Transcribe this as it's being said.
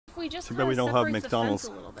we just Too bad we don't have separate McDonald's. the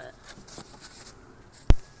fence a little bit.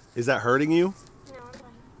 Is that hurting you? No, I'm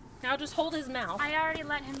fine. Now just hold his mouth. I already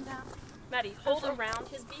let him down. Maddie, hold around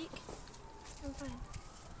his beak. I'm fine.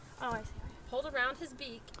 Oh, I see. Hold around his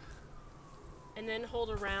beak. And then hold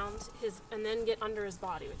around his, and then get under his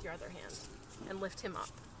body with your other hand. And lift him up.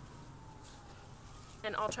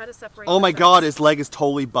 And I'll try to separate. Oh my God, his leg is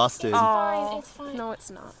totally busted. It's fine. It's fine. No,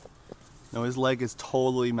 it's not. No, his leg is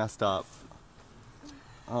totally messed up.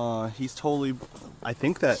 He's totally, I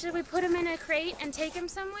think that, Should we put him in a crate and take him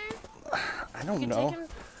somewhere? I don't You can know. take him.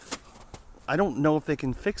 I don't know if they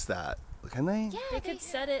can fix that. Can they? Yeah, They could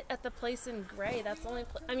set it at the place in Gray. That's the only.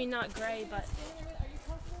 I mean, not Gray, but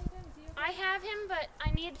I have him, but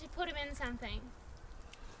I need to put him in something.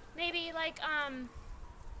 Maybe like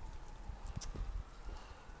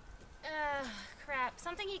crap,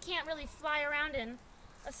 something he can't really fly around in.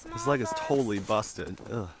 A small His leg is box. totally busted.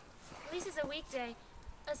 Ugh. At least it's a weekday.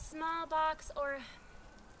 A small box, or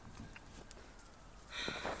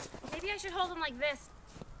maybe I should hold him like this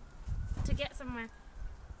to get somewhere.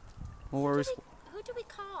 Well, where is? Who do we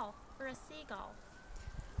call for a seagull?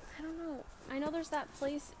 I don't know. I know there's that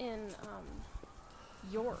place in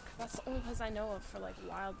York. That's the only place I know of for like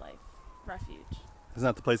wildlife refuge. Isn't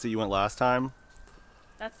that the place that you went last time?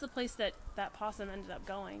 That's the place that that possum ended up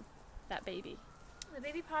going. That baby. The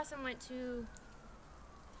baby possum went to,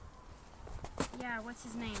 yeah, what's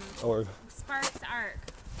his name? Or Sparks Ark.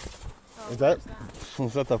 is that?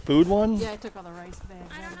 Is that the food one? Yeah, I took all the rice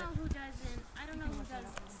bags. I don't know who doesn't. I don't know who does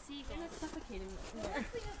seagulls. It's suffocating me.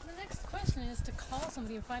 The next question is to call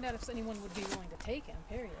somebody and find out if anyone would be willing to take him,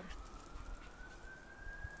 period.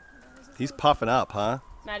 He's puffing up, huh?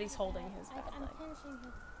 Maddie's holding his bad I'm leg. pinching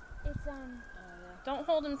him. It's Don't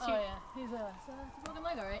hold him too. Oh yeah, he's a broken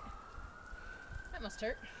leg, all right. That must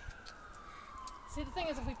hurt. See, the thing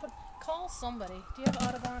is, if we call somebody, do you have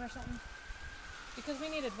Audubon or something? Because we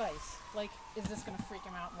need advice. Like, is this going to freak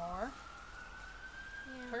him out more?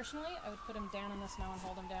 yeah. Personally, I would put him down in the snow and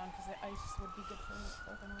hold him down because the ice would be good for his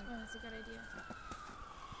broken leg. Oh, that's a good idea.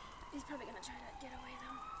 He's probably gonna try to get away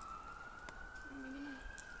though. Or maybe not.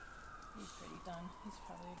 He's pretty done. He's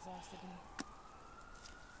probably exhausted.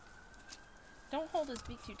 Don't hold his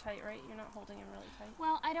beak too tight, right? You're not holding him really tight.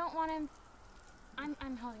 Well, I don't want him. I'm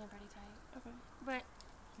holding him pretty tight, Okay. but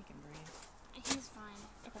He can breathe. he's fine.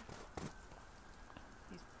 Okay.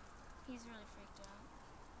 He's really freaked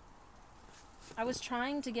out. I was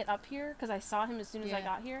trying to get up here because I saw him as soon as I Yeah.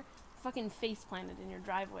 got here. Fucking face planted in your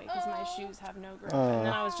driveway because my shoes have no grip. Oh. And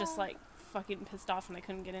then I was just like fucking pissed off and I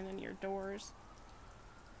couldn't get in any of your doors.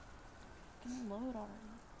 Fucking load already.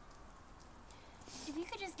 If you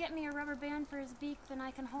could just get me a rubber band for his beak, then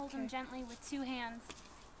I can hold him Okay. gently with 2 hands,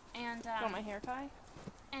 and Want my hair tie?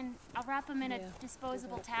 and I'll wrap him in a Yeah.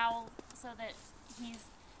 disposable towel so that he's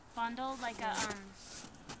bundled like a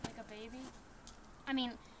baby. I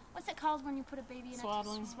mean, what's it called when you put a baby in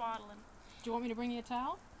Swaddling. a swaddling? Do you want me to bring you a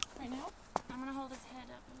towel right now? I'm gonna hold his head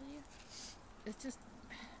up, will you? It's just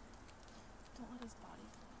Don't let his body.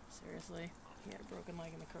 seriously. He had a broken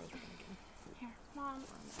leg and the crows were gonna get him. Here, Mom.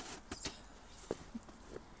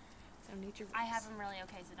 So nature. I have him really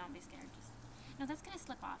okay, so don't be scared. Just no, that's gonna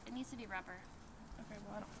slip off. It needs to be rubber. Okay,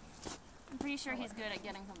 well, I don't. I'm pretty sure he's good at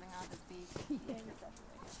getting something off his beak. Yeah, you're definitely.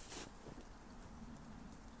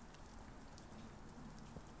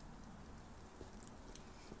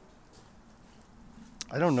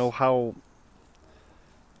 I don't know how.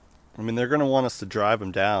 I mean, they're gonna want us to drive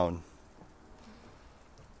him down.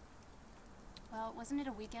 Well, wasn't it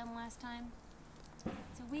a weekend last time?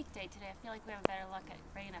 It's a weekday today. I feel like we have better luck at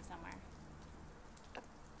bringing him somewhere.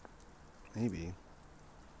 Maybe.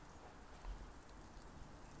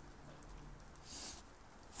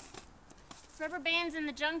 Rubber bands in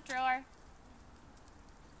the junk drawer.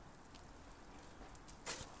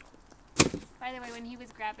 By the way, when he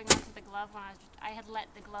was grabbing onto the glove, when I had let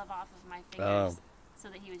the glove off of my fingers so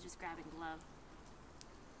that he was just grabbing glove.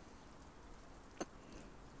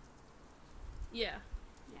 Yeah.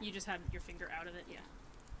 Yeah. You just had your finger out of it, yeah.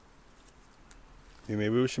 Yeah,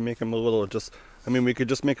 maybe we should make him a little. I mean, we could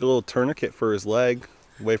just make a little tourniquet for his leg.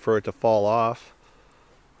 Wait for it to fall off.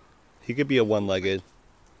 He could be a one-legged.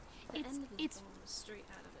 It's Straight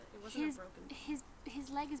out of it. It wasn't his a broken. his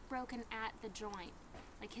leg is broken at the joint.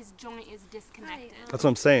 Like his joint is disconnected. That's what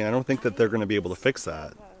I'm saying. I don't think that they're going to be able to fix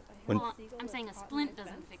that. When- Well, I'm saying a splint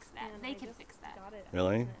doesn't fix that. They can fix that.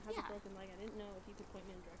 Really? It has Yeah. a broken leg. I didn't know if you could point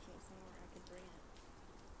me in the direction of somewhere I could bring it.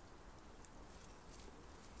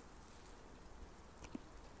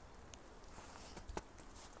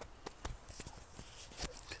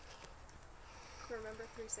 Remember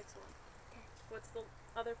 361. What's the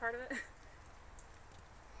other part of it? 1,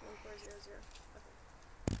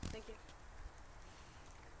 Okay. Thank you.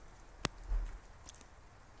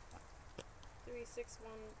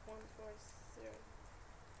 361140.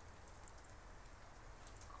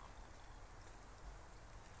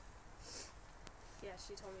 Yeah,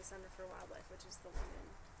 she told me Center for Wildlife, which is the one in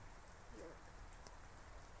York.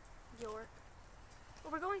 York.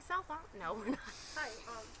 Well, we're going south, aren't we? No, we're not. Hi,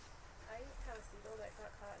 I have a seagull that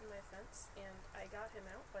got caught in my fence, and I got him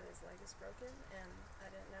out, but his leg is broken, and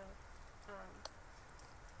I didn't know,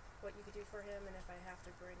 what you could do for him, and if I have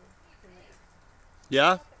to bring him there.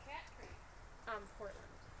 Yeah? Portland.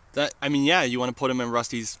 That, I mean, yeah, you want to put him in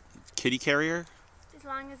Rusty's kitty carrier? As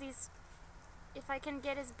long as he's, if I can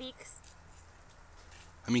get his beaks,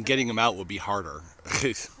 I mean, getting him out would be harder.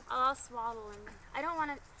 I'll swaddle him. I don't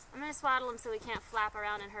want to. I'm gonna swaddle him so he can't flap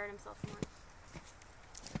around and hurt himself more.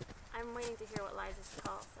 I'm waiting to hear what Liza's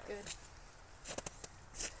call says. Good.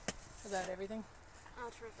 Is that everything? Oh,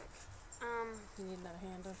 terrific. You need another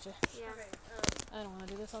hand, don't you? Yeah. Okay, I don't want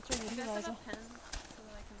to do this. I'll turn you you to guys Liza. have a pen so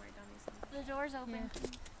that I can write down these things? The door's open.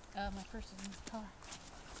 My purse is in the car.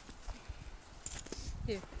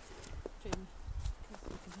 Here, Jamie.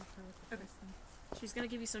 Because you can help her with the Okay. first thing. She's gonna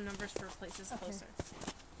give you some numbers for places Okay. closer.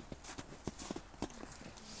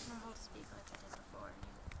 I'll speak like I did before. And you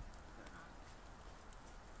put it on.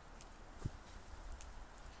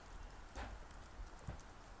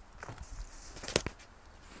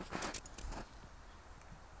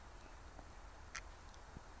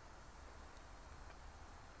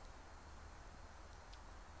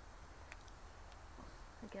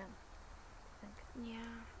 Again, I think. Yeah.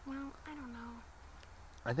 Well, I don't know.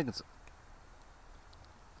 I think it's...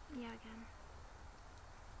 Yeah, again.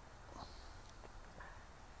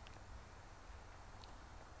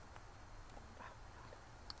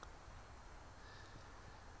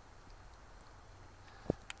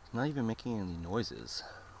 not even making any noises.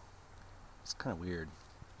 It's kind of weird.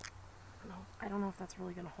 No, I don't know if that's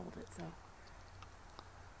really gonna hold it, so.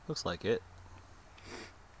 Looks like it.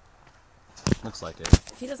 Looks like it.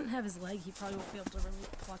 If he doesn't have his leg, he probably won't be able to really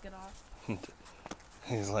pluck it off.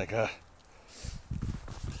 He's like, I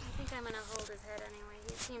think I'm gonna hold his head anyway.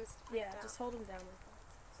 He seems. Yeah, freaked just out. hold him down like that.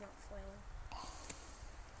 He's not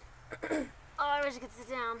flailing. Oh, I wish I could sit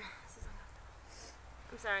down. This is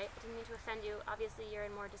uncomfortable. I'm sorry. I didn't mean to offend you. Obviously, you're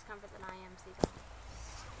in more discomfort than I am, Seagull.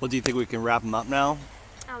 well, do you think we can wrap him up now?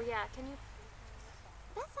 Oh yeah. Can you?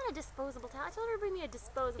 That's not a disposable towel. I told her to bring me a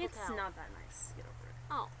disposable It's towel. not that nice. Get over it.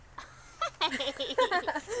 Oh.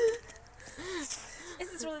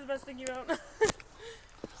 Is this really the best thing you own?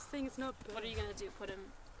 Just saying it's not bad. What are you gonna do? Put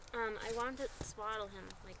him. I want to swaddle him,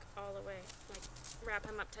 like, all the way. Like, wrap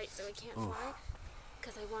him up tight so he can't fly.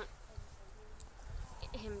 Because I want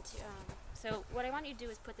him to, so what I want you to do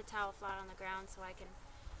is put the towel flat on the ground so I can...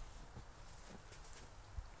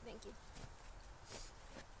 Thank you.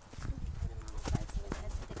 Put him on the side so his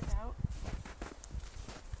head sticks out.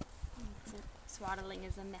 Swaddling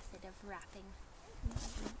is a method of wrapping.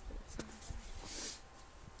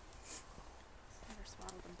 Never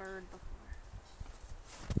swaddled a bird before.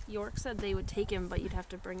 York said they would take him, but you'd have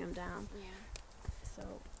to bring him down. Yeah. So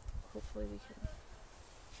hopefully we can.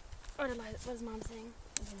 What is Mom saying?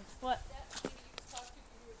 What?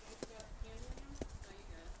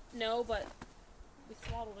 No, but we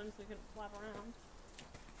swaddled him so he couldn't flap around.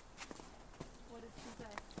 What did she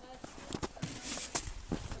say?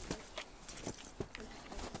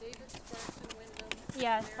 David Sparks and Wyndham.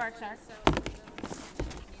 Yeah, Sparks are.